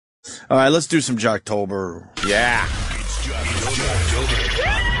All right, let's do some Jocktober. Yeah.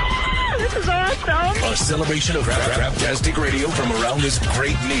 This is awesome. A celebration of rap-tastic radio from around this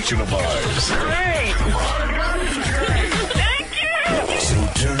great nation of ours. Great. Thank you. So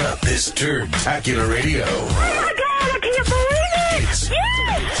turn up this turd-tacular radio. Oh, my God, I can't believe it. It's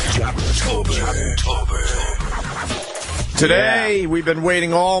Yes. Jocktober. Today, we've been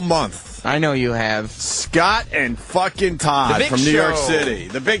waiting all month. I know you have. Scott and fucking Todd The big from New York show. City.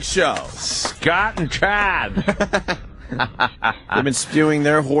 The big show. Scott and Todd. They've been spewing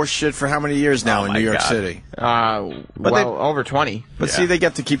their horse shit for how many years now in my New York God. City? Over 20. But see, they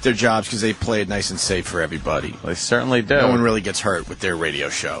get to keep their jobs because they play it nice and safe for everybody. They certainly do. No one really gets hurt with their radio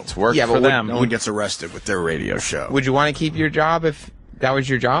show. It's worked Yeah, but for them. No one gets arrested with their radio show. Would you want to keep your job if that was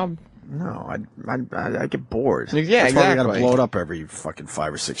your job? No, I get bored. Yeah, That's why we exactly. gotta blow it up every fucking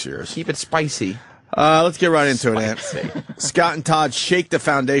 5 or 6 years. Keep it spicy. Let's get right into it, Ant. Scott and Todd shake the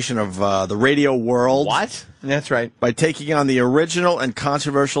foundation of the radio world. What? That's right. By taking on the original and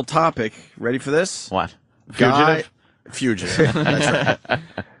controversial topic. Ready for this? What? Fugitive. That's right.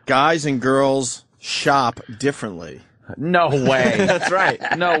 Guys and girls shop differently. No way. That's right.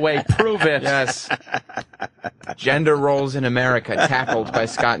 No way. Prove it. Yes. Gender roles in America tackled by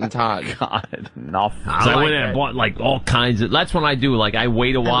Scott and Todd. God, enough. So I went and bought like all kinds of. That's when I do. Like I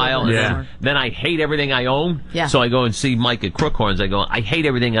wait a while, and then I hate everything I own. Yeah. So I go and see Mike at Crookhorns. I go, I hate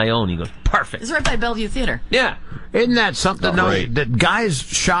everything I own. He goes, perfect. It's right by Bellevue Theater. Yeah. Isn't that something, though, great. that guys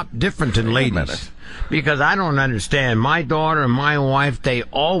shop different than ladies? Because I don't understand. My daughter and my wife, they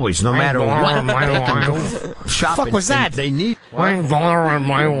always, no matter what, they can go shopping. fuck was that? They need... My daughter and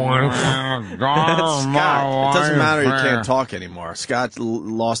my wife. Scott, it doesn't matter. He can't talk anymore. Scott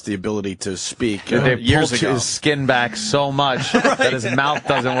lost the ability to speak They years pulled ago. his skin back so much that his mouth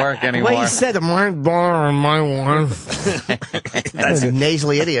doesn't work anymore. Well, he said, my daughter and my wife. That's a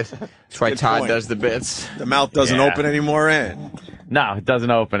nasally idiot. That's why Good Todd point. does the bits. The mouth doesn't Yeah. open anymore, and No, it doesn't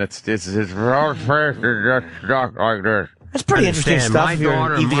open. It's his face is just stuck like this. That's pretty interesting stuff. My If you're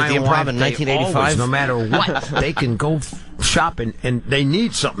daughter and evening at my the Improv wife, in they 1985. always, no matter what, they can go shopping and they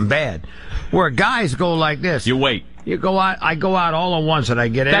need something bad. Where guys go like this. You wait. You go out. I go out all at once and I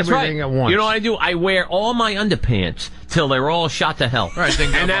get That's everything right. at once. You know what I do? I wear all my underpants till they're all shot to hell. Right,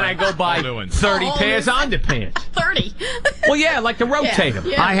 then and then I go buy 30 Oh, pairs of underpants. 30. Well, yeah, like to rotate them.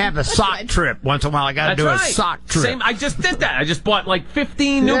 Yeah. I have a sock trip once in a while. I got to That's do right. a sock trip. Same. I just did that. I just bought like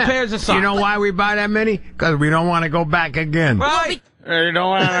 15 new Yeah. pairs of socks. You know why we buy that many? Because we don't want to go back again. Right. You don't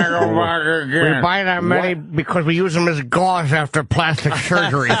want to go back again. We buy that many because we use them as gauze after plastic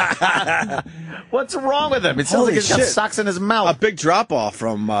surgery. What's wrong with him? It sounds Holy like he's got shit. socks in his a mouth. big drop off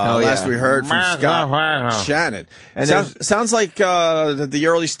from last we heard from Scott Shannon. And sounds like the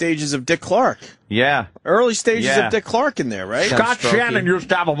early stages of Dick Clark. Yeah. Early stages Yeah. of Dick Clark in there, right? Scott Shannon used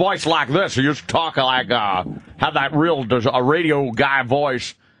to have a voice like this. He used to talk like, have that real, a radio guy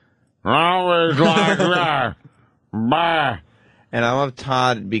voice. Always like that. Bah. And I love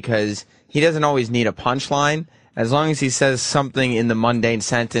Todd because he doesn't always need a punchline. As long as he says something in the mundane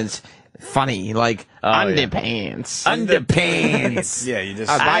sentence funny, like underpants. Underpants. Yeah, you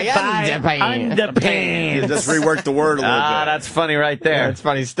just I buy underpants. Underpants. you just rework the word a little bit. That's funny right there. That's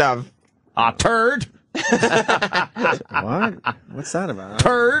funny stuff. A turd. What? What's that about?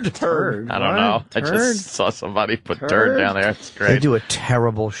 Turd. I don't know. I just saw somebody put turd down there. It's They great. do a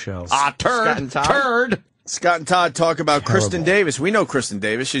terrible show. A Scott turd. and Todd? Turd. Scott and Todd talk about Kristen Davis. We know Kristen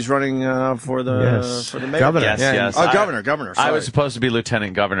Davis. She's running for the mayor. Governor. Yes, Yeah. yes. Oh, governor. Sorry. I was supposed to be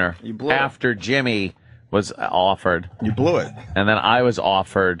lieutenant governor. You blew it. After Jimmy was offered. You blew it. And then I was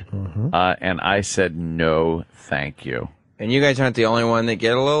offered, and I said, no, thank you. And you guys aren't the only one that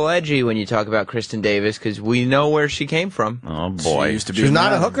get a little edgy when you talk about Kristen Davis because we know where she came from. Oh, boy. She used to be She's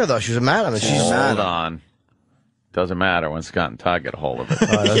not a madam. hooker, though. She's a madam. And she's Hold on. Doesn't matter when Scott and Todd get a hold of it.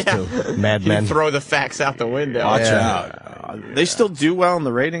 those two madmen. Throw the facts out the window. Watch out. They still do well in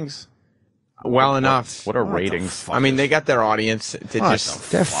the ratings. Well enough. What are ratings? I mean, they got their audience to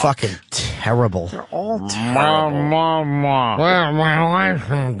They're fucking terrible. They're all terrible. Well, my wife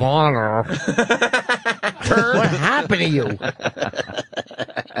and daughter. What happened to you?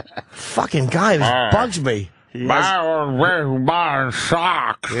 Fucking guy bugs me. Buy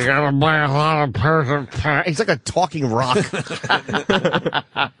socks. You gotta buy a lot of pairs of pants. He's like a talking rock.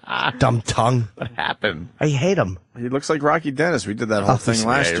 Dumb tongue. What happened? I hate him. He looks like Rocky Dennis. We did that whole thing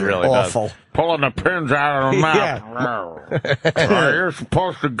last year. Really Awful. does. Pulling the pins out of the mouth. You're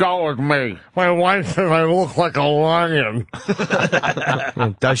supposed to go with me. My wife says I look like a lion.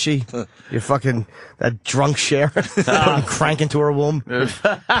 Does she? You fucking, that drunk Cher putting crank into her womb,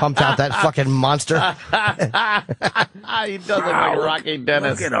 pumped out that fucking monster. He does look like Rocky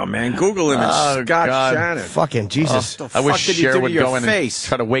Dennis. Look at him, man. Google image. Oh, Scott God. Shannon. Fucking Jesus. I wish did you Cher do to would your go in face? and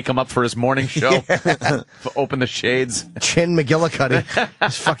try to wake him up for his morning show. Open the shades. Chin McGillicuddy.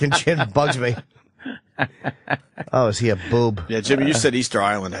 His fucking chin bugs me. Oh, is he a boob? Yeah, Jimmy, you said Easter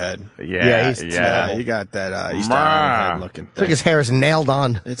Island head. Yeah, Yeah, you got that Easter Island head looking It's like his hair is nailed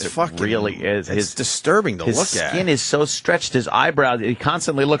on. It's It fucking really is. It's disturbing to His look skin at. is so stretched. His eyebrows. He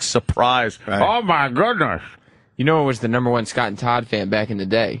constantly looks surprised. Right. Oh my goodness. You know who was the #1 Scott and Todd fan back in the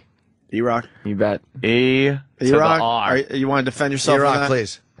day? E-Rock. You bet. E to the E-Rock, R. you want to defend yourself? on E-Rock, that?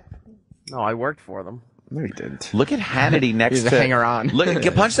 please. No, I worked for them. No, you didn't. Look at Hannity next He's a to hanger-on. Look,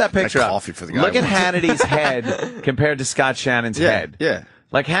 punch that picture That up. coffee for the guy Look at who wants it. Hannity's head compared to Scott Shannon's head. Yeah.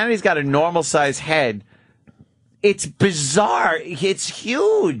 Like Hannity's got a normal size head. It's bizarre. It's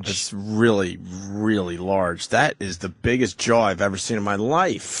huge. It's really, really large. That is the biggest jaw I've ever seen in my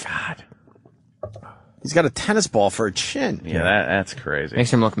life. God. He's got a tennis ball for a chin. Yeah, that's crazy.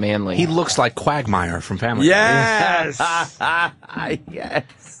 Makes him look manly. He looks like Quagmire from Family Guy. Yes. Yes.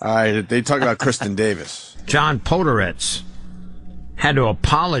 All right, they talk about Kristen Davis. John Podhoretz had to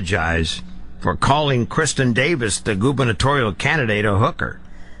apologize for calling Kristen Davis, the gubernatorial candidate, a hooker.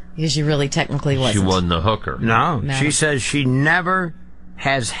 Because she really technically wasn't. She wasn't a hooker. No, she says she never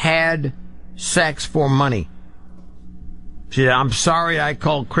has had sex for money. She said, I'm sorry I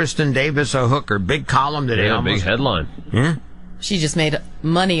called Kristen Davis a hooker. Big column today. Yeah, almost. big headline. Yeah. She just made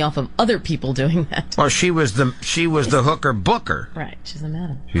money off of other people doing that. Well, she was the hooker booker. Right, she's a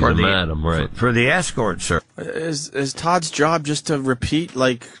madam. She's a madam, right. For the escort service. Is Todd's job just to repeat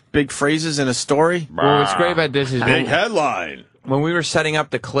like big phrases in a story? Well, what's great about this is Big headline. when we were setting up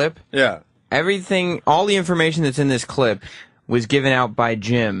the clip, Yeah. everything, all the information that's in this clip was given out by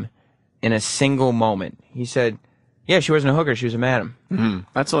Jim in a single moment. He said, yeah, she wasn't a hooker, she was a madam. Mm-hmm.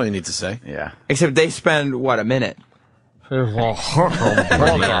 That's all you need to say. Yeah. Except they spend, what, a minute? Right.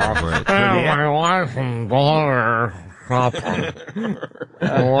 My wife and daughter.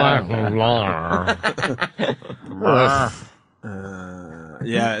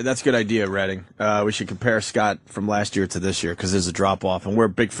 Yeah, that's a good idea, Redding. We should compare Scott from last year to this year because there's a drop-off, and we're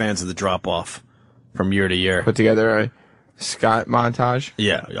big fans of the drop-off from year to year. Put together a Scott montage?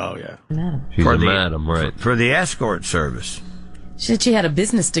 Yeah, oh yeah. Madam. She's a madam, right. For the escort service. She said she had a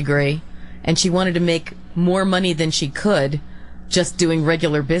business degree, and she wanted to make more money than she could just doing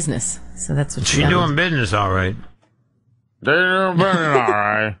regular business. So that's what She doing business all right. All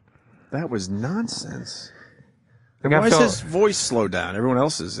right. That was nonsense. I Why is feel- his voice slow down? Everyone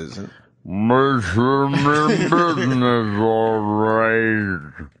else's isn't. business all right.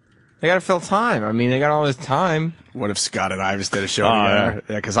 They gotta fill time. I mean, they got all this time. What if Scott and Imus did a show together?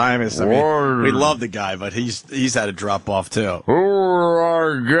 Yeah, because Imus, I mean, we love the guy, but he's had to drop off too. Who are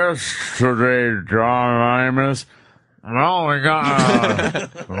our guests today, John Imus? Well, we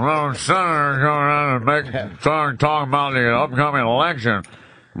got well, senator coming out and starting talking about the upcoming election.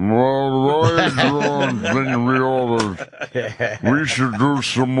 Well, we should do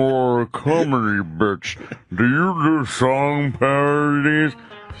some more comedy bits. Do you do song parodies?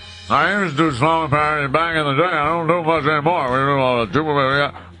 I used to do song parodies back in the day. I don't do much anymore.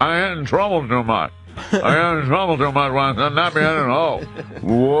 I get in trouble too much. I got in trouble too much when I said nappy headed hoe.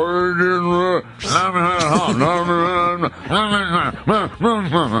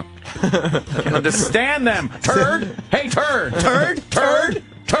 Understand them, turd. Hey, turd, turd, turd,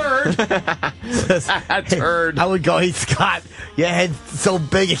 turd, turd. I would go, hey, Scott, your head's so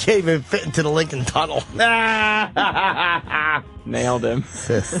big it can't even fit into the Lincoln Tunnel. Nailed him.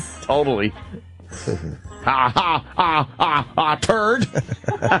 Totally. Turd.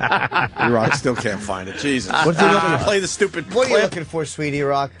 Rock still can't find it. Jesus. What's he looking for? Play the stupid What are you clip. looking for, sweetie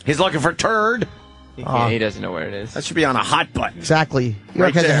Rock? He's looking for turd. He, can't, he doesn't know where it is. That should be on a hot button. Exactly. You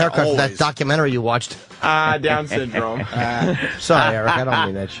Right has a there, haircut for that always. documentary you watched. Down syndrome. Sorry, Eric, I don't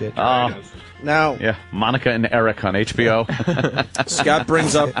mean that shit. Now, Yeah, Monica and Eric on HBO. Scott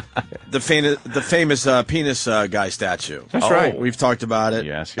brings up the famous penis guy statue. That's right. We've talked about it.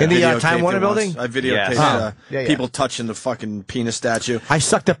 Yes, In the yes. Time Videotaped Warner it once. building? I videotaped Yes. Yeah. people touching the fucking penis statue. I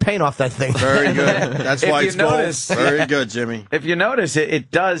sucked the paint off that thing. Very good. That's why you it's gold. notice- Very good, Jimmy. If you notice, it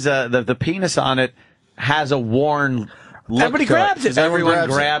does the penis on it has a worn Everybody grabs it. Everyone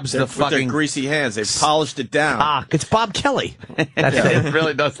grabs the with their fucking greasy hands. They've polished it down. It's Bob Kelly. It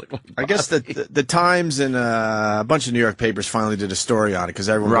really does look like I guess the Times and a bunch of New York papers finally did a story on it because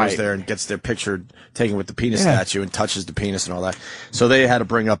everyone goes there and gets their picture taken with the penis statue and touches the penis and all that. So they had to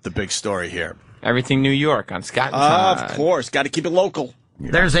bring up the big story here. everything New York on Scott and Todd. Of course, got to keep it local.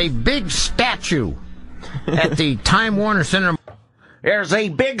 There's a big statue at the Time Warner Center. There's a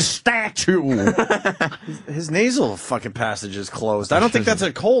big statue. His nasal fucking passage is closed. I don't think that's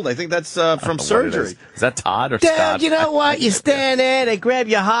a cold. I think that's from surgery. Is that Todd or Dude, Scott? you know what? You stand there, they grab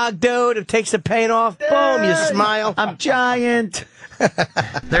your hog, dude. It takes the paint off. Boom, you smile. I'm giant.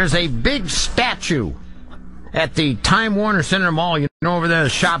 There's a big statue at the Time Warner Center Mall. You know, over there, the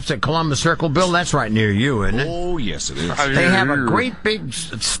shops at Columbus Circle. Bill, that's right near you, isn't it? Oh, yes, it is. They have a great big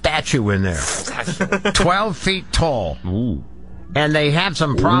statue in there, 12 feet tall. Ooh. And they have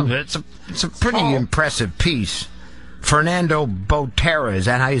some problems. It's a pretty impressive piece. Fernando Botera, is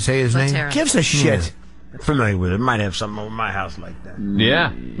that how you say his name? Gives a shit. Familiar with it. Might have something over my house like that.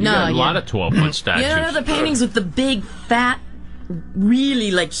 Yeah. No, a lot of 12-foot statues. You know the paintings with the big, fat,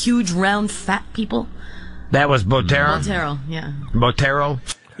 really, like, huge, round, fat people? That was Botero? Botero, yeah. Botero?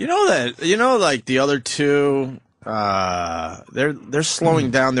 You know, like the other two, they're slowing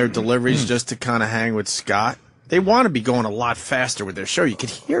down their deliveries just to kind of hang with Scott. They want to be going a lot faster with their show. You could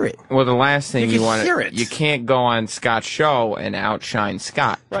hear it. Well, the last thing You you can want hear it. you can't go on Scott's show and outshine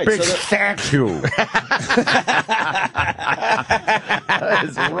Scott. Right. Big so statue. What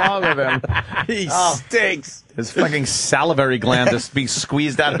is wrong with him? he stinks. His fucking salivary gland is being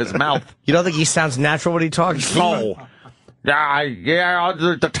squeezed out of his mouth. You don't think he sounds natural when he talks? No. Yeah,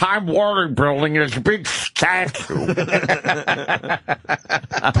 the Time Warner building is a big statue.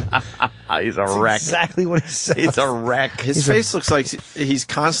 He's a wreck. Exactly what he said. He's a wreck. His face looks like he's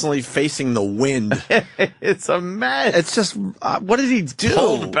constantly facing the wind. It's a mess. It's just, what did he do?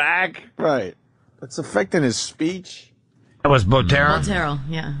 Pulled back. Right. It's affecting his speech. That was Botero? Botero,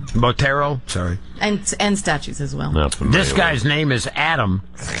 yeah. Botero? Sorry. And statues as well. Not familiar This guy's name is Adam,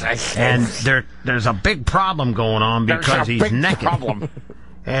 and there's a big problem going on because he's naked.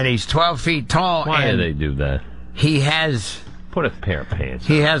 And he's 12 feet tall, Why and do they do that? he has Put a pair of pants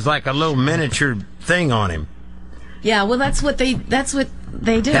he has like a little miniature thing on him. Yeah, well, that's what they do. That's his the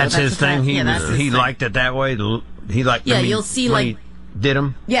thing. fact. That's his He thing. liked it that way. He liked. Yeah, you'll see, when like- he did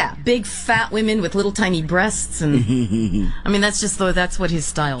him. Yeah, big fat women with little tiny breasts, and I mean that's what his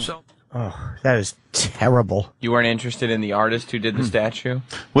style. Oh, that is terrible. You weren't interested in the artist who did the statue?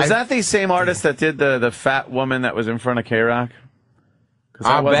 Was that the same artist that did the fat woman that was in front of K-Rock? Because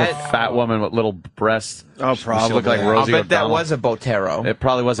that I'll was bet. a fat woman with little breasts. Oh, She probably. looked like I'll Rosie bet that O'Donnell. was a Botero. It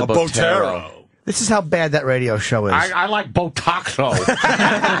probably was a Botero. This is how bad that radio show is. I like Botoxo.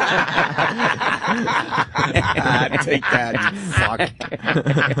 Take that, you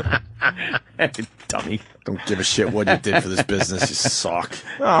fuck. Dummy. Don't give a shit what you did for this business. You suck.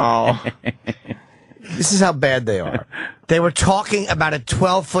 Oh. This is how bad they are. They were talking about a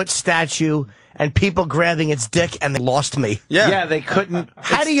 12-foot statue and people grabbing its dick, and they lost me. Yeah, they couldn't.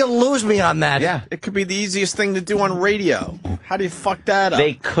 How do you lose me on that? Yeah, it could be the easiest thing to do on radio. How do you fuck that up?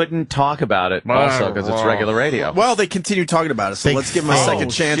 They couldn't talk about it also because it's regular radio. Well, they continue talking about it, so Big let's give them a second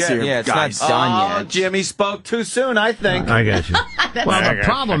chance shit. here, Yeah, it's guys. not done yet. Jimmy spoke too soon, I think. I got you. Well, the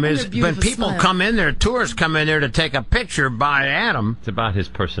problem is What a when beautiful people smile. come in there, tourists come in there to take a picture by Adam, It's about his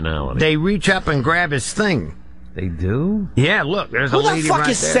personality. they reach up and grab his thing. They do? Yeah, look, there's Who a lady the fuck right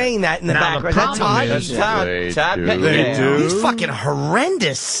is there. saying that in the Now, the background? Is that problem Todd? is- Todd, They Todd do. Pettigrew. He's fucking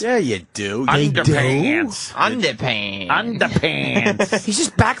horrendous. Yeah, you do. Underpants. Underpants. Underpants. He's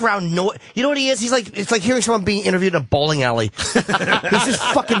just background noise. You know what he is? It's like hearing someone being interviewed in a bowling alley. He's just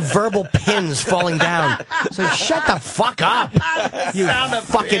fucking verbal pins falling down. So shut the fuck up, you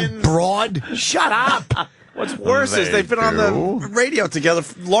fucking broad. Shut up. What's worse is they've been on the radio together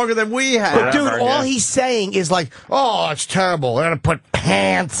longer than we have. Dude, all he's saying is like, oh, it's terrible. They're going to put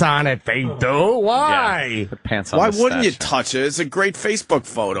pants on it. They do? Why? Put pants on Why the wouldn't you statue. touch it? It's a great Facebook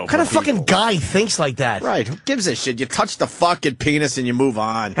photo. What kind of for fucking people. guy thinks like that? Right, who gives a shit? You touch the fucking penis and you move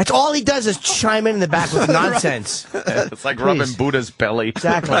on. That's all he does is chime in the back with nonsense. It's like rubbing Buddha's belly.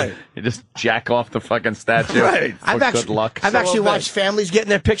 Exactly. Right. You just jack off the fucking statue. Right. For good luck. I've actually watched families getting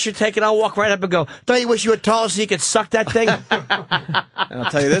their picture taken. I'll walk right up and go, don't you wish you were tall so you could suck that thing? And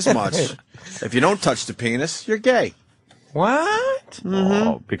I'll tell you this much. If you don't touch the penis, you're gay. What?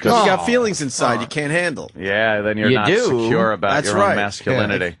 Oh, because You got feelings inside you can't handle. yeah, then you're You not do. secure about That's your right. own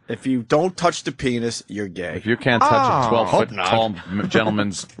masculinity. If you don't touch the penis, you're gay. If you can't touch a 12-foot hope not. tall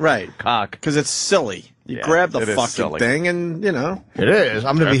gentleman's Right. cock, Because it's silly. You Yeah, grab the it is fucking silly. thing and, you know. It is.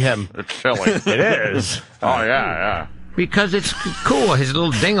 I'm going to be him. it's silly. It is. Oh, yeah. Because it's cool. His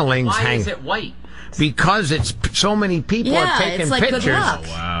little dinglings Why hang. is it white? Because it's so many people have taken it's like pictures. good luck.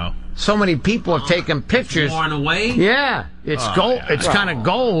 Wow. So many people have taken pictures. Worn away? Yeah, it's gold. Yeah. It's kind of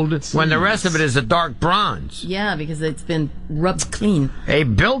gold when the rest of it is a dark bronze. Yeah, because it's been rubbed clean. A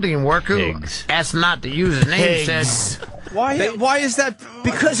building worker who asked not to use his name said, Why is that?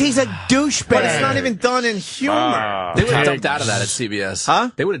 Because he's a douchebag. But it's not even done in humor. They would have dumped out of that at CBS. Huh?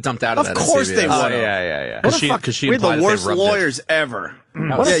 They would have dumped out of that at CBS. Of course they would. Oh, yeah. What the fuck? Because she We're the implied that they worst rubbed it. lawyers ever.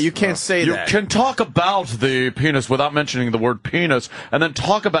 Yeah, you can't say You that. can talk about the penis without mentioning the word penis, and then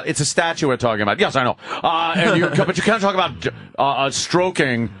talk about it's a statue we're talking about. Yes, I know. But you can't talk about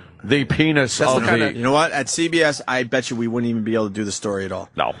stroking the penis That's of the kind the. of, you know what? At CBS, I bet you we wouldn't even be able to do the story at all.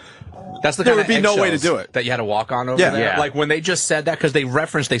 No. That's the There kind would of be no way to eggshells do it. that you had to walk on over Yeah. there. Yeah. Like when they just said that, because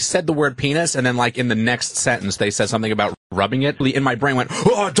they said the word penis, and then like in the next sentence they said something about rubbing it. In my brain went,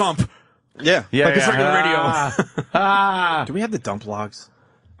 oh, dump. Yeah. Like it's regular radio. Do we have the dump logs?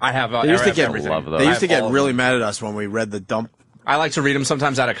 I have. They used to get everything. They used to I have get all really of them. mad at us when we read the dump. I like to read them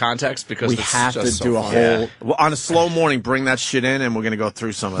sometimes out of context because We it's have to just do so a funny. whole well, on a slow morning. Bring that shit in, and we're gonna go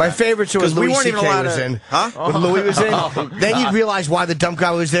through some of My that. favorite's when 'Cause we Louis weren't even C.K. allowed was to- in. Huh? When Louis was in, then you'd realize why the dump guy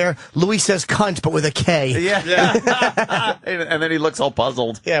was there. Louis says cunt, but with a K. Yeah. And then he looks all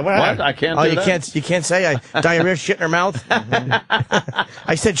puzzled. Yeah, what? I can't. Oh, do you that? can't say diarrhea, shit in her mouth.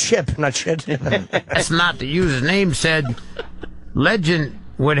 I said ship, not shit. that's not to use his name, said, legend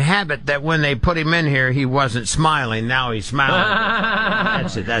would have it that when they put him in here, he wasn't smiling. Now he's smiling.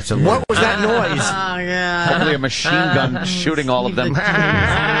 That's it. That's a What was that noise? Oh, yeah. Hopefully a machine gun shooting all of them.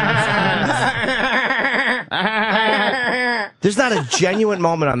 There's not a genuine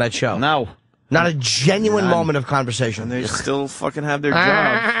moment on that show. No. Not a genuine moment of conversation. And they still fucking have their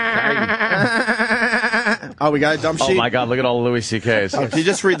jobs. Oh, we got a dump sheet? Oh my God! Look at all Louis C.K.'s. If you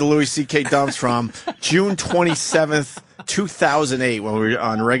just read the Louis C.K. dumps from June 27th, 2008, when we were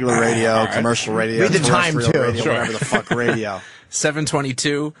on regular radio, commercial radio, Read the time, terrestrial too. radio, Sure. whatever the fuck radio.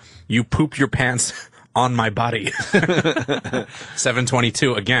 722, you poop your pants on my body.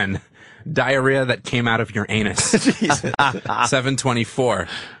 722 again. Diarrhea that came out of your anus. 724.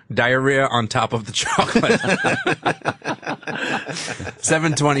 Diarrhea on top of the chocolate.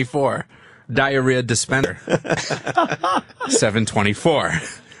 724. Diarrhea dispenser. 724.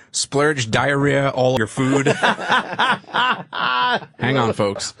 Splurge diarrhea all your food. Hang on,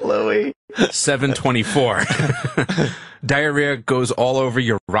 folks. Louis. 724. Diarrhea goes all over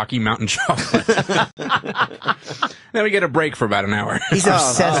your Rocky Mountain chocolate. Then we get a break for about an hour. He's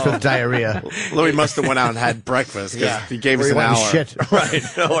obsessed with diarrhea. Louis must have went out and had breakfast. Yeah. He gave us Or he an went hour. and shit. Right.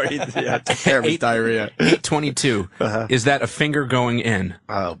 Or he took care of his diarrhea. 822. Is that a finger going in?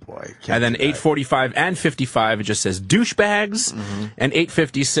 Oh, boy. And then 845 and 55, it just says douchebags. And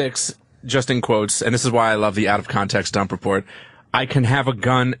 856, just in quotes, and this is why I love the out-of-context dump report, I can have a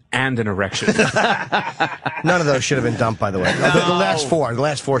gun and an erection. None of those should have been dumped, by the way. The last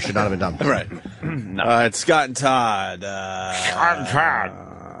four should not have been dumped. Right. It's Scott and Todd. Scott and Todd.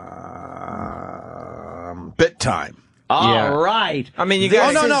 Bit time. All right. I mean, you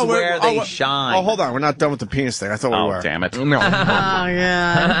guys where they shine. Oh, hold on. We're not done with the penis thing. I thought we were. Oh, damn it. Oh,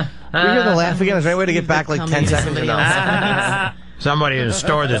 yeah. We hear the laugh again? Is there any way to get back like 10 seconds or no? Somebody in the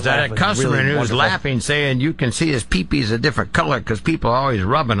store that's had a customer really who's wonderful. laughing, saying you can see his pee-pee's a different color because people are always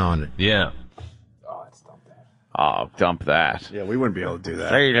rubbing on it. Yeah. Oh, dump that. Yeah, we wouldn't be able to do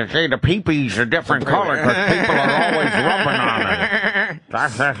that. Say the pee-pee's a different color because people are always rubbing on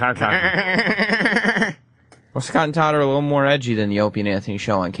it. Well, Scott and Todd are a little more edgy than the Opie and Anthony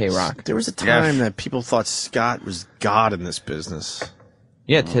show on K-Rock. There was a time that people thought Scott was God in this business.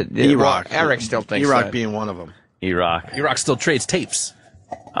 Yeah, E-Rock. Eric still thinks E-Rock that. being one of them. E-Rock. E-Rock still trades tapes.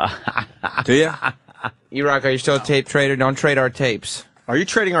 Do you? E-Rock, are you still a tape trader? Don't trade our tapes. Are you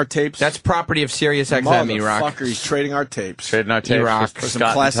trading our tapes? That's property of Sirius XM, E-Rock. Motherfucker, he's trading our tapes. Trading our tapes E-Rock. for For some Scott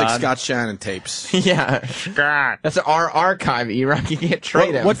and classic Todd. Scott Shannon tapes. Yeah. Scott. That's our archive, E-Rock. You can't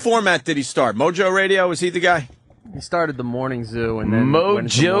trade him. What format did he start? Mojo Radio? Was he the guy? He started the Morning Zoo and then went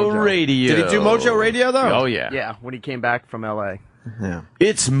into Mojo Radio. Did he do Mojo Radio, though? Oh, yeah. Yeah, when he came back from L.A. Yeah.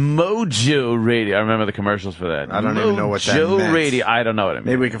 It's Mojo Radio. I remember the commercials for that. I don't even know what that Mojo meant. Radio. I don't know what it means.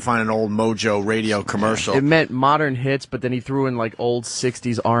 Maybe we can find an old Mojo Radio commercial. It meant modern hits, but then he threw in like old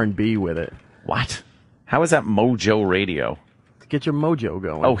 60s R&B with it. What? How is that Mojo Radio? To get your mojo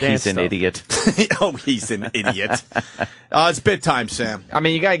going. Oh, Dance he's an stuff. idiot. Oh, he's an idiot. It's bit time, Sam. I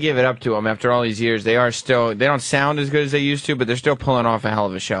mean, you gotta give it up to them. After all these years, they don't sound as good as they used to, but they're still pulling off a hell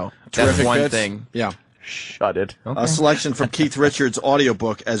of a show. That's Terrific one bits. thing. Yeah. Shut it. A selection from Keith Richards'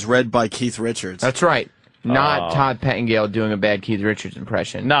 audiobook as read by Keith Richards. That's right. Not Todd Pettingale doing a bad Keith Richards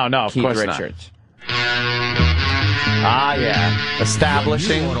impression. No, of Keith course not. Richards. Ah, yeah.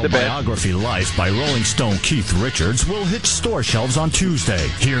 Establishing New the bit. autobiography Life by Rolling Stone Keith Richards will hit store shelves on Tuesday.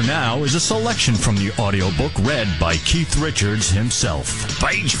 Here now is a selection from the audiobook read by Keith Richards himself.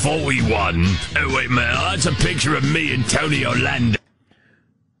 Page 41. Oh, wait a minute. That's a picture of me and Tony Orlando.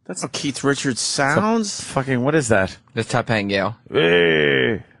 That's how Keith Richards sounds. Fucking, what is that? That's Top Hat and Gale.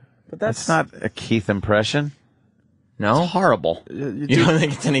 Hey. But that's not a Keith impression. No? It's horrible. You don't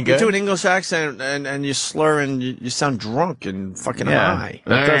think it's any good? You do an English accent and you slur and you sound drunk and fucking high.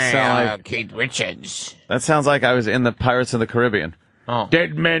 That does sound like Keith Richards. That sounds like I was in the Pirates of the Caribbean. Oh.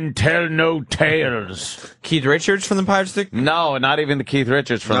 Dead men tell no tales. Keith Richards from the Pirates of the No, not even the Keith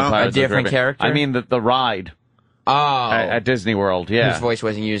Richards from the Pirates of the different Caribbean. character? I mean the ride. Oh. At Disney World, yeah. His voice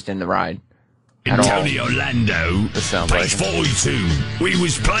wasn't used in the ride. Tony Orlando. This sounds Page like 42. We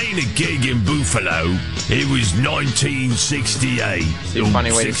was playing a gig in Buffalo. It was 1968. It's a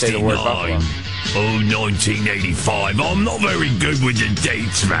funny way to say the word Buffalo. Oh, 1985. I'm not very good with the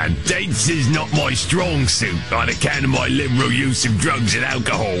dates, man. Dates is not my strong suit on account of my liberal use of drugs and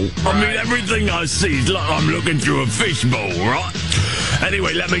alcohol. I mean, everything I see is like I'm looking through a fishbowl, right?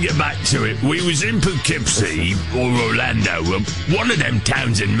 Anyway, let me get back to it. We was in Poughkeepsie, or Orlando, one of them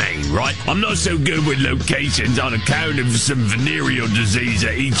towns in Maine, right? I'm not so good with locations on account of some venereal disease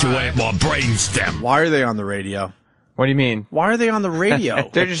that eats away at my brainstem. Why are they on the radio? What do you mean? Why are they on the radio?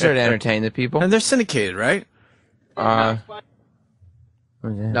 They're just there to entertain the people. And they're syndicated, right?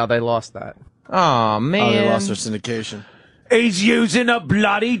 No, they lost that. Oh, man. Oh, they lost their syndication. He's using a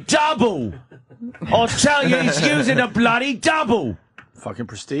bloody double. I'll tell you, he's using a bloody double. Fucking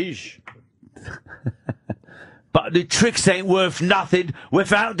prestige. But the tricks ain't worth nothing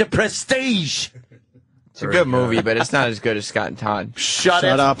without the prestige. It's a good movie, but it's not as good as Scott and Todd. Shut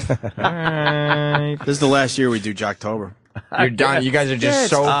up. Alright. This is the last year we do Jocktober. You're done. You guys are just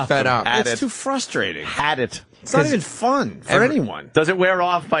so fed up. It's too frustrating. Had it. It's not even fun for anyone. Does it wear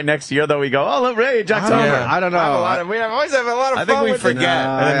off by next year, though? We go, oh, look, Ray, Jocktober. I don't know. We always have a lot of I fun think we with forget. it.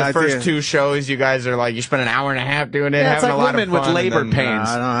 And then I the first think- two shows, you guys are like, you spend an hour and a half doing it, Yeah, it's having like a lot women of fun. with labor and then- pains.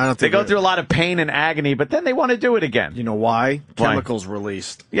 I don't They think go through a lot of pain and agony, but then they want to do it again. You know why? Why? Chemicals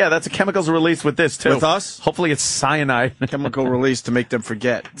released. Yeah, that's a chemicals released with this, too. With us? Hopefully it's cyanide. Chemical release to make them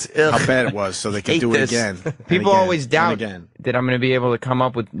forget how bad it was so they can Hate do it this. again. People always doubt again. that I'm going to be able to come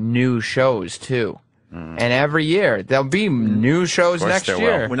up with new shows, too. And every year, there'll be new shows course next there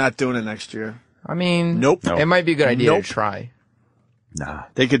year. We're not doing it next year. I mean, Nope. It might be a good idea Nope. to try. Nah.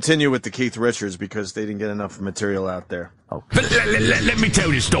 They continue with the Keith Richards because they didn't get enough material out there. But let me tell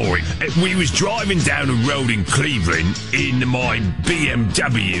you a story. We was driving down a road in Cleveland in my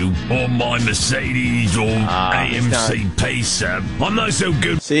BMW or my Mercedes or AMC Pacer. I'm not so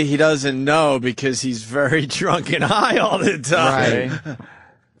good. See, he doesn't know because he's very drunk and high all the time. Right.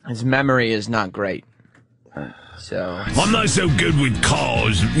 His memory is not great. So I'm not so good with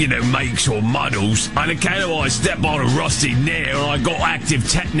cars, makes or models. On account of I stepped on a rusty nail, I got active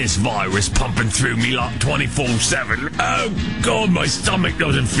tetanus virus pumping through me like 24/7. Oh, God, my stomach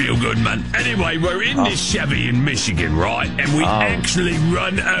doesn't feel good, man. Anyway, we're in this Chevy in Michigan, right? And we actually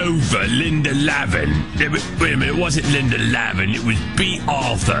run over Linda Lavin. Wait a minute, it wasn't Linda Lavin, it was B.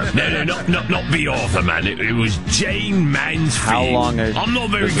 Arthur. No, not B. Arthur, man. It was Jane Mansfield. How long I'm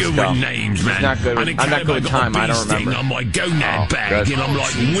not very good with names, man. not good with- And I'm not good with I got a time, I don't bee sting remember. on my gonad bag, good. and I'm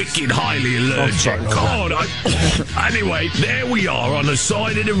like wicked highly allergic. God, anyway, there we are on the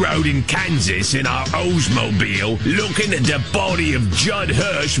side of the road in Kansas in our Oldsmobile, looking at the body of Judd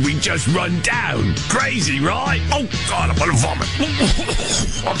Hirsch we just run down. Crazy, right? Oh God, I'm gonna vomit.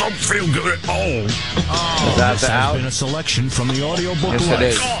 I don't feel good at all. This has been a selection from the audiobook Yes, it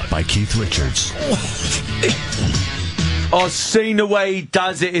is. Life by Keith Richards. I've seen the way he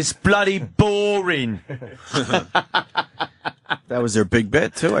does it. It's bloody boring. That was their big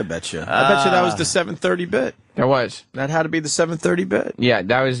bit, too, I bet you. I bet you that was the 7:30 bit. that was. That had to be the 7:30 bit. Yeah,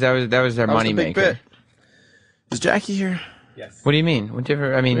 that was their That was money the big maker. bit. Is Jackie here? What do you mean? What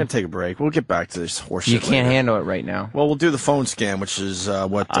different? I We're mean, going to take a break. We'll get back to this horse you shit can't later. handle it right now. Well, we'll do the phone scam, which is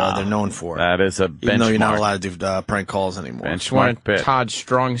what they're known for. That is a Even though you're not benchmark. allowed to do prank calls anymore. It's one Benchmark of bit. Todd's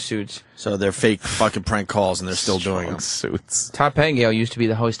strong suits. So they're fake fucking prank calls, and they're still doing them. Suits. Todd Pettengill used to be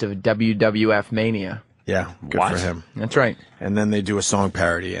the host of WWF Mania. Yeah, good What? for him. That's right. And then they do a song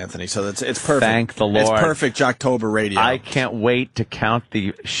parody, Anthony. So it's perfect. Thank the Lord. It's perfect Jocktober radio. I can't wait to count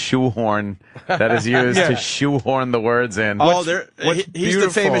the shoehorn that is used to shoehorn the words in. he's the beautiful-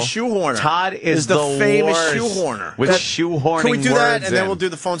 famous shoehorner. Todd is the famous worst shoehorner. with shoehorning Can we do that, words and then in. we'll do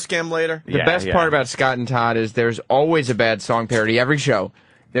the phone scam later? The best part about Scott and Todd is there's always a bad song parody every show.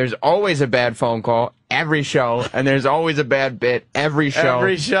 There's always a bad phone call every show, and there's always a bad bit every show.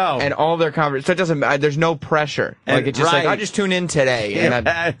 Every show. And all their conversations. So it doesn't matter. There's no pressure. Like, it's just like, I'll just tune in today.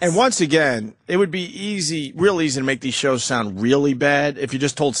 And once again, it would be real easy to make these shows sound really bad if you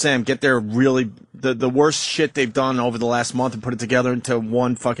just told Sam, get their the worst shit they've done over the last month and put it together into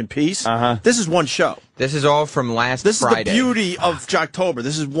one fucking piece. This is one show. This is all from last Friday. This is the beauty of Jocktober.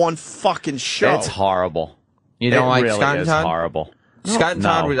 This is one fucking show. It's horrible. You don't like really Scott and Todd? Horrible. Scott and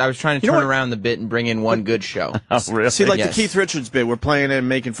Todd, I was trying to turn around the bit and bring in one good show. Oh, really? See, like the Keith Richards bit, we're playing it and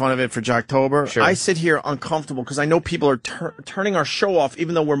making fun of it for Jocktober. Sure. I sit here uncomfortable because I know people are turning our show off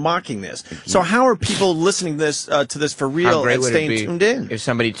even though we're mocking this. So how are people listening to this for real and staying tuned in? If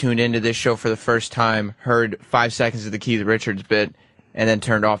somebody tuned into this show for the first time, heard 5 seconds of the Keith Richards bit, and then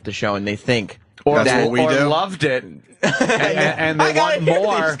turned off the show, and they think Or loved it, and they want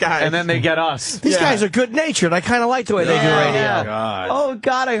more, and then they get us. These guys are good-natured. I kind of like the way they do radio. God. Oh,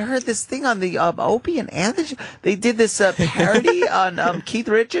 God, I heard this thing on the Opie and Anthony. They did this parody on Keith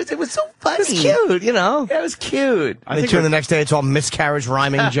Richards. It was so funny. It's cute, you know. Yeah, it was cute. They tune the next day, it's all miscarriage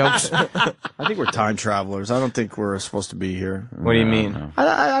rhyming jokes. I think we're time travelers. I don't think we're supposed to be here. What do you mean?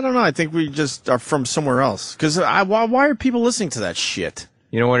 I don't know. I think we just are from somewhere else. Because why are people listening to that shit?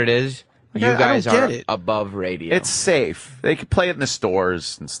 You know what it is? You I guys don't are get it. above radio. It's safe. They could play it in the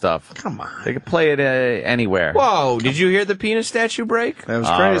stores and stuff. Come on. They could play it anywhere. Whoa, did you hear the penis statue break? That was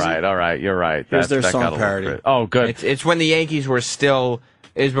crazy. All right. You're right. Here's their that song got a little parody. bit- Oh, good. It's when the Yankees were still...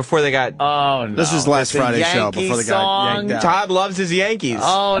 It was before they got... Oh, no. This was last It's a Friday's show Yankee before they got yanked out. Todd loves his Yankees.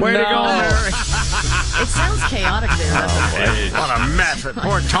 Oh, Way to no. go, Mary. It sounds chaotic there, doesn't it? What a mess.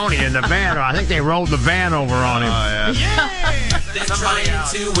 Poor Tony in the van. I think they rolled the van over on him. They're trying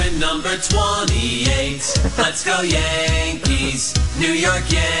to win number 28. Let's go Yankees, New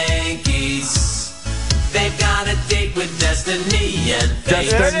York Yankees. They've got a date with Destiny and Fate.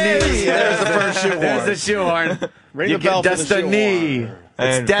 Destiny. There's the first shoehorn. There's the shoehorn. Ring the bell for the Destiny. shoehorn.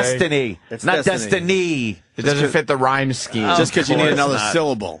 It's And Destiny. It's not Destiny. Destiny. It doesn't fit the rhyme scheme. Just because you need course another not.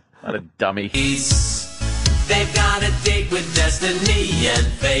 syllable. What a dummy. They've got a date with Destiny and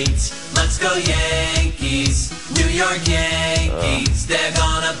Fate. Let's go Yankees, New York Yankees. They're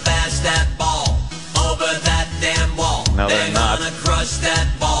gonna bash that ball over that damn wall. No, they're not. Gonna crush that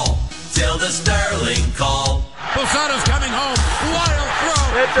ball till the Sterling call. Posada's coming home. Wild throw.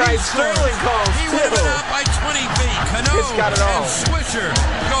 That's right, He scores. Sterling calls, He would have too. been out by 20 feet. Cano It's got it all. and Swisher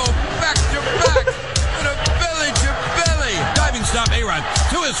go back to back. And a belly to belly. Diving stop, A-Rod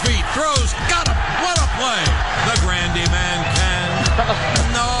to his feet. Throws. Got him. What a play. The Grandy man can.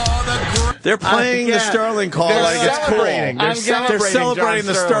 No, They're playing the Sterling call like it's cool. They're celebrating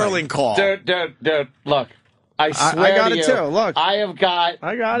the Sterling call. Dude, look. I swear I got to it you, too. Look. I have got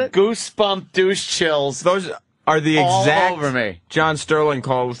it. goosebump douche chills. Those are the all exact over me. John Sterling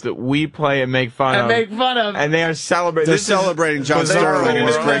calls that we play and make fun And of. make fun of. And they are celebrating. They're celebrating John Sterling and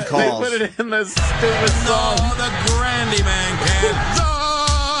his great calls. They put it in the stupid song. No, the Grandy man can. The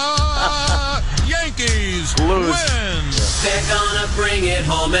Yankees win. They're gonna bring it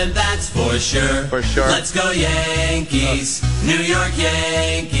home, and that's for sure. For sure. Let's go Yankees, New York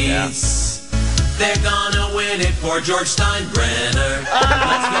Yankees. They're gonna win it for George Steinbrenner.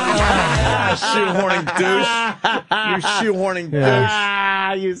 Let's go Yankees. Shoehorning douche. You shoehorning douche.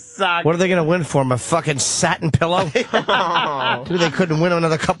 Ah, you suck. What are they going to win for him? A fucking satin pillow? Dude, they couldn't win him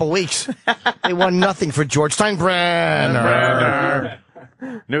another couple weeks. They won nothing for George Steinbrenner.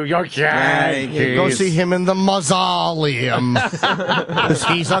 New York Yankees. Go see him in the mausoleum. Because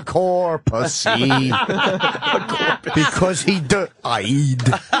he's a corpus. Because he died.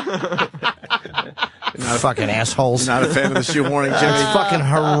 Fucking assholes. Not a fan of the shoehorning, Jimmy. It's fucking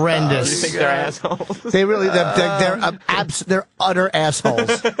horrendous. You think they're assholes? They really, they're utter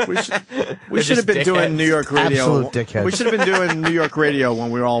assholes. We should have been doing New York radio. Absolute dickheads. We should have been doing New York radio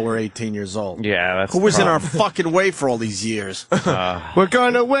when we all were 18 years old. Yeah, that's Who was the in our problem. fucking way for all these years? We're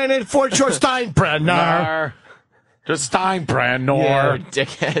going to win it for George Steinbrenner. Just Steinbrenner. Yeah,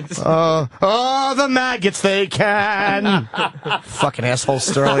 dickheads. The maggots they can. Fucking asshole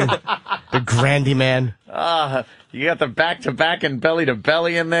Sterling. The Grandy man. You got the back-to-back and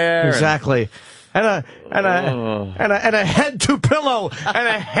belly-to-belly in there. Exactly. And a head to pillow and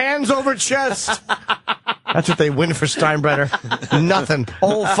a hands over chest. That's what they win for Steinbrenner. Nothing.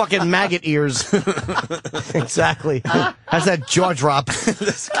 Old fucking maggot ears. Exactly. How's that jaw drop?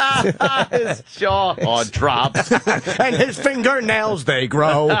 His jaw drops. And his fingernails, they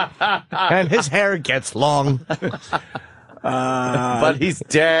grow. And his hair gets long. But he's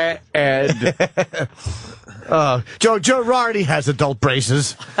dead. Joe Girardi has adult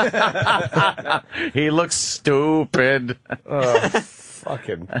braces. He looks stupid.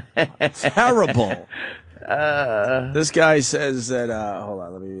 Fucking terrible. This guy says that. Hold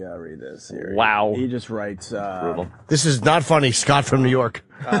on, let me read this here. Wow. He just writes. This is not funny. Scott from New York.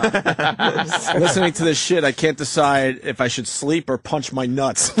 Listening to this shit, I can't decide if I should sleep or punch my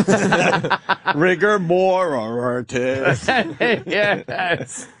nuts. Rigor mortis.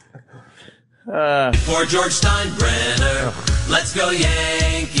 Yes. For George Steinbrenner, let's go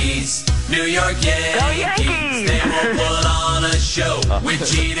Yankees, New York Yankees. They will put on a show with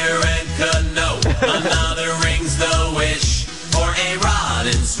Jeter and Cano. Another rings the wish for A-Rod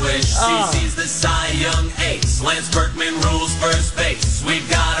and Swish. CC's the Cy Young ace. Lance Berkman rules first base. We've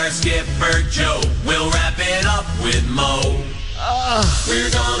got our skipper Joe. We'll wrap it up with Mo. We're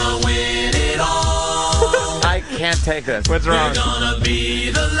gonna win it all. I can't take this. What's wrong? We're gonna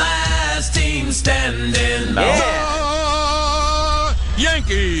be the last team standing.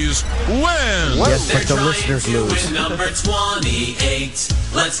 Yankees win. Yes, but the listeners lose. With number 28.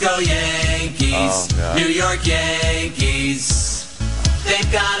 Let's go Yankees. New York Yankees.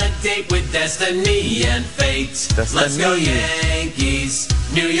 They've got a date with destiny and fate. Let's go Yankees.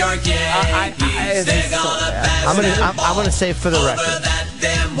 New York Yankees. They're gonna pass I'm gonna say for the over record, that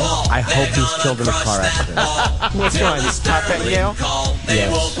damn wall. I hope these children are car accidents. What's going on? Top at Yale? They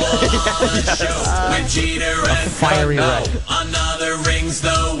will put on a show with Jeter and fiery Cano. wreck. Another rings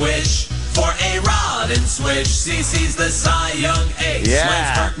the wish for A-Rod and Swish. CC's the Cy Young ace. Yeah.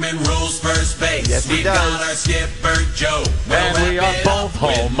 Lance Berkman rules first base. Yes, he We've does. got our skipper Joe. And we are both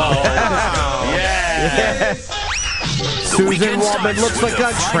homo. Yeah. Susan Waldman looks like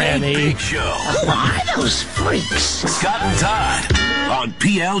a tranny. Big Show. Why those freaks? Scott and Todd on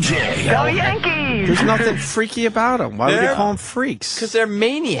PLJ. Go Yankees! There's nothing freaky about them. Why would you call them freaks? Because they're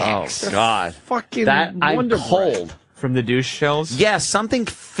maniacs. Oh, God. Fucking That I'm Wonder cold. From the douche shells? Yeah, something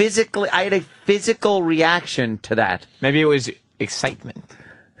physically. I had a physical reaction to that. Maybe it was excitement.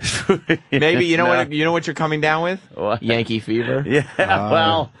 Maybe you know what you're coming down with? What? Yankee fever. Yeah,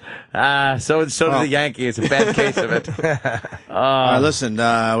 well, so do the Yankees. A bad case of it. All right, listen,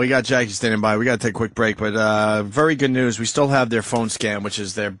 we got Jackie standing by. We got to take a quick break, but very good news. We still have their phone scam, which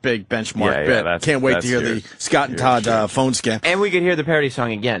is their big benchmark bit. Can't wait to hear the Scott and Todd phone scam. And we could hear the parody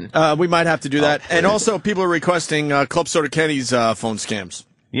song again. We might have to do that. And also, people are requesting Club Soda Kenny's phone scams.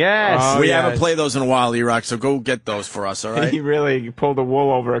 Yes. We haven't played those in a while, E-Rock, so go get those for us, all right? He really pulled the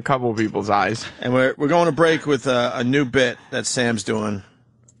wool over a couple of people's eyes. And we're going to break with a new bit that Sam's doing.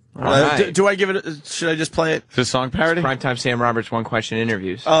 Right. Do I give it? Should I just play it? Is this song parody? Primetime Sam Roberts one question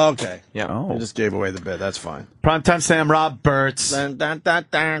interviews. Oh, okay. Yeah. I just gave away the bit. That's fine. Primetime Sam Roberts.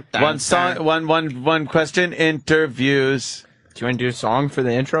 One song, one question interviews. Do you want to do a song for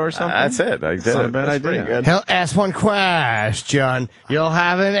the intro or something? That's it. I did. Not a bad That's pretty idea. good. He'll ask one question. You'll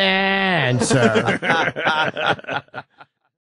have an answer.